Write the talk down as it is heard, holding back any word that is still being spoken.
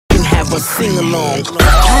a sing-along. You need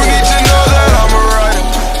to know that I'm a rider.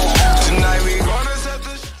 Tonight we gonna set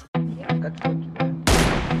the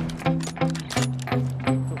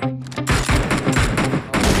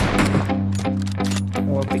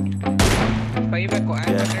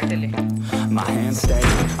My hands steady, I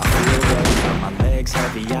feel ready, but my legs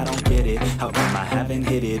heavy, I don't get it. How come I haven't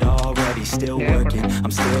hit it already? Still working,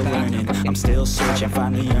 I'm still learning, I'm still searching,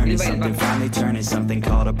 finally earning something, finally turning something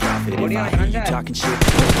called a profit. If I hear you talking shit, I'll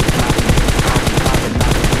be popping,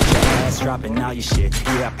 get your ass dropping, now you shit.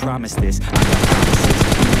 Yeah, I promise this, I got promises.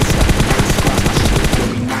 You ain't stopping this, cross my shit,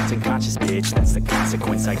 you'll be knocked unconscious, bitch. That's the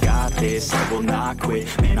consequence, I got this, I will not quit.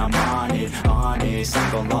 Man, I'm on it, honest,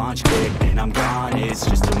 I'm gon' launch quick, and I'm gone. It's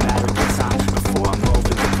just a matter of time before I'm over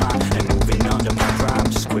the climb and moving under my prime.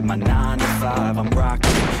 Just quit my 9 to 5, I'm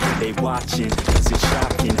rocking, they watching, cause it's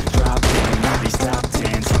shocking. Dropping all these top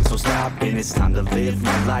 10s, I'm so stopping. It's time to live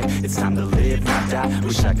my life, it's time to live, not die.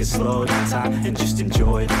 Wish I could slow down time and just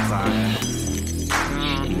enjoy the climb.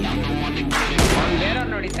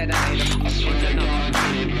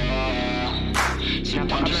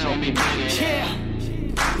 Yeah,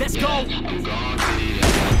 let's go.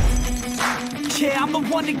 Yeah, I'm the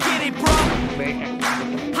one to get it, bro.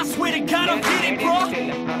 I swear to God, I'll get it, bro.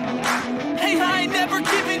 Hey, I ain't never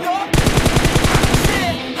giving up.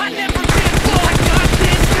 Yeah, I never give up. I got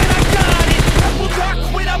this, and I got it. I will not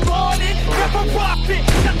quit, I'm on it. Never rock it.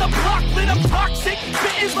 Got the block lit, I'm toxic.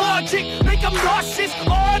 Spitting logic, make them nauseous.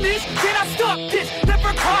 Honest, can I stop this?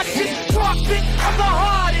 Never cautious, drop it. I'm the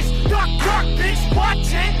hardest. Knock, knock, bitch, watch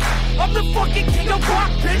it. I'm the fucking king of rock,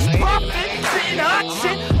 bitch. Pop it, spitting hot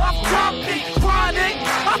shit. I'm topic, chronic.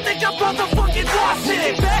 I think I'm motherfucking lost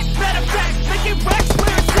it. Back, better back, making racks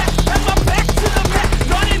where it's at. Have my back to the mat,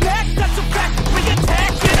 not in that, that's a fact. We attack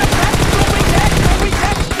in a back, no react, no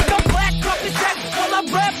react. Think I'm black, off his head, while I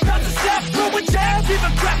rap, not to step. Throwing jabs,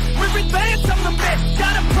 even crap. We're advanced, I'm the man.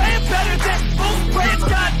 Got a plan better than most brands.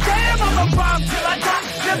 Goddamn, I'm a rhyme till I die.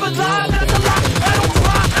 Never lie, that's a lie. I don't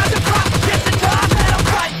cry, I defy. Get the die, that I'm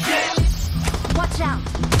right, yeah. Watch out.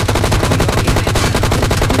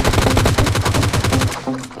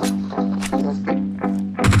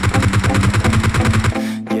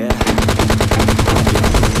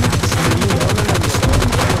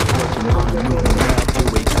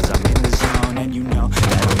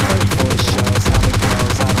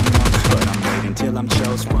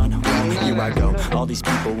 All these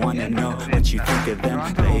people wanna know what you think of them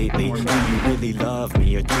lately. Do you really love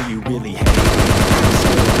me or do you really hate me?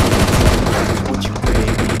 Would you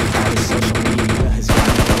rate me? All this social media has got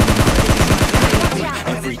me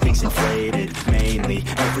crazy. Everything's inflated, mainly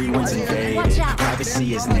everyone's invaded.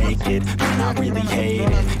 Privacy is naked, man, I really hate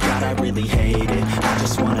it. God, I really hate it. I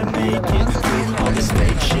just wanna make it through all this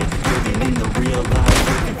fake shit. Living in the real life,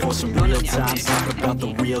 looking for some real time. Talk about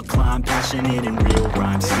the real climb, passionate in real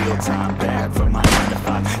rhymes. Steal time back from my 9 to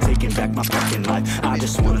 5, taking back my fucking life. I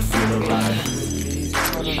just wanna feel alive.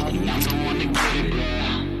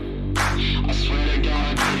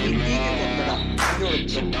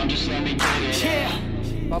 Yeah,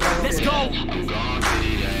 let's go.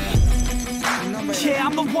 Yeah,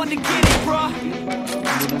 I'm the one to get it, bro.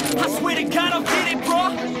 I swear to God, I'll get it, bro.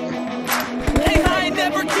 Hey, I ain't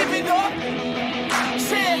never giving up.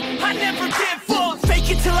 Yeah, I never give up. Fake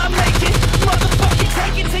it till I make it.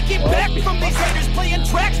 Motherfucking take it back from these haters. Playing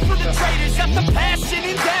tracks for the traitors. Got the passion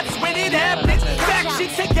in depths when it happens.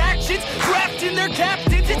 Factions take actions, drafting their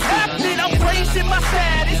captains. It's happening. I'm raising my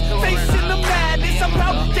status, facing the madness. I'm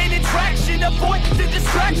out gaining traction, avoid the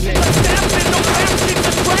distraction. I'm snapping, no passion,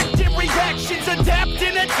 distracting reactions,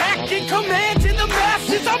 adapting, attacking, commanding the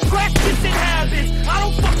masses. I'm practicing habits. I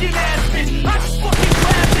don't fucking ask it. I just fucking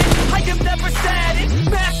grab it. I am never static,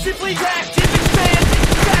 massively active, expanding,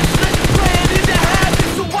 backslid, planning to have it.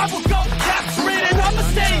 So I will go capture it and I'ma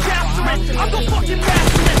stay after it. I'm the fucking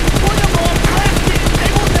master it. Put them on plastic,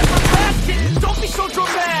 they will never pass it. Don't be so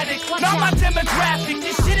dramatic, not my demographic.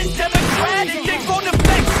 This shit is democratic, they gonna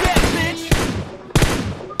flex that bitch.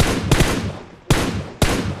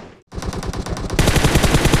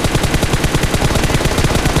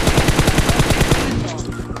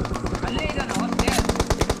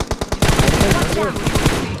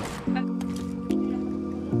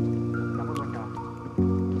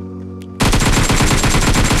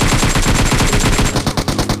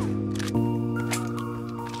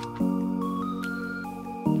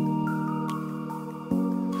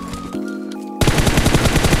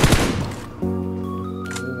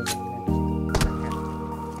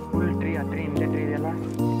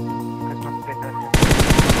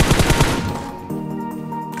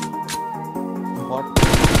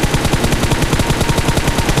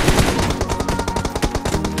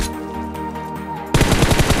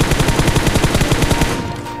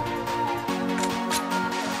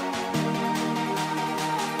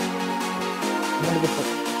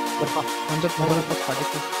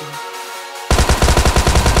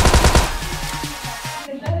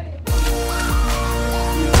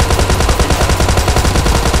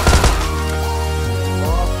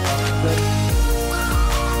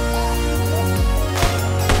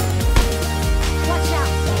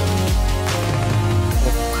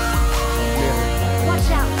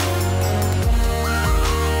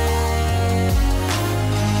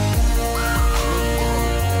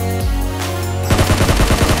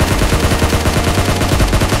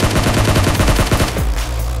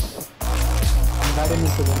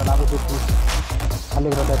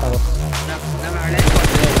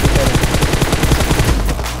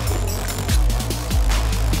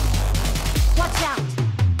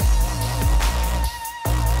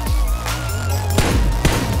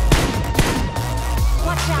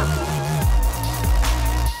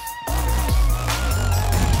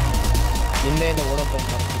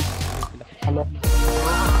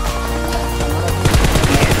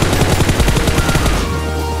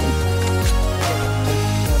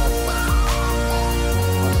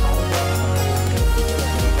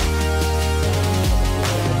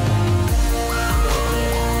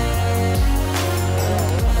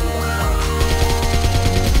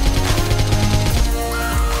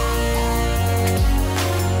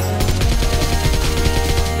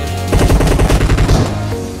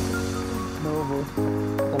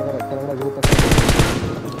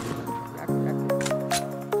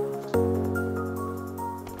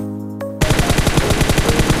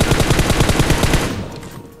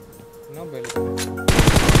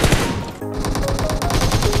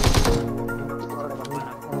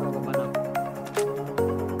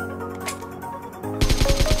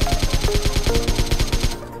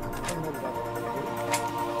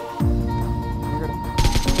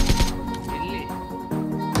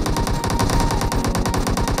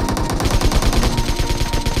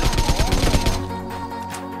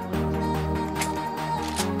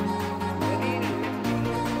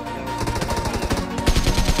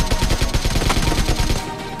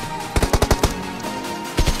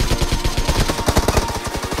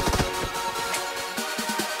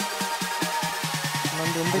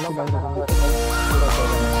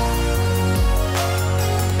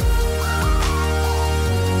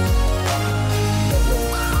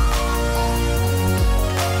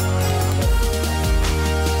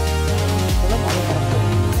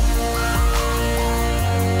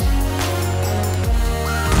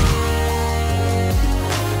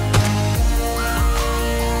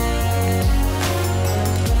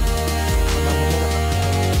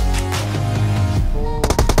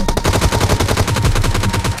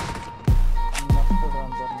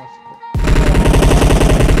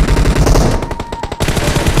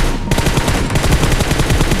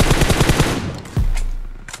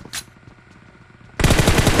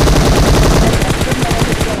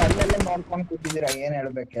 ಕೂತಿದ್ದೀರಾ ಏನ್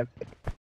ಹೇಳ್ಬೇಕು ಹೇಳ್ತೀರಿ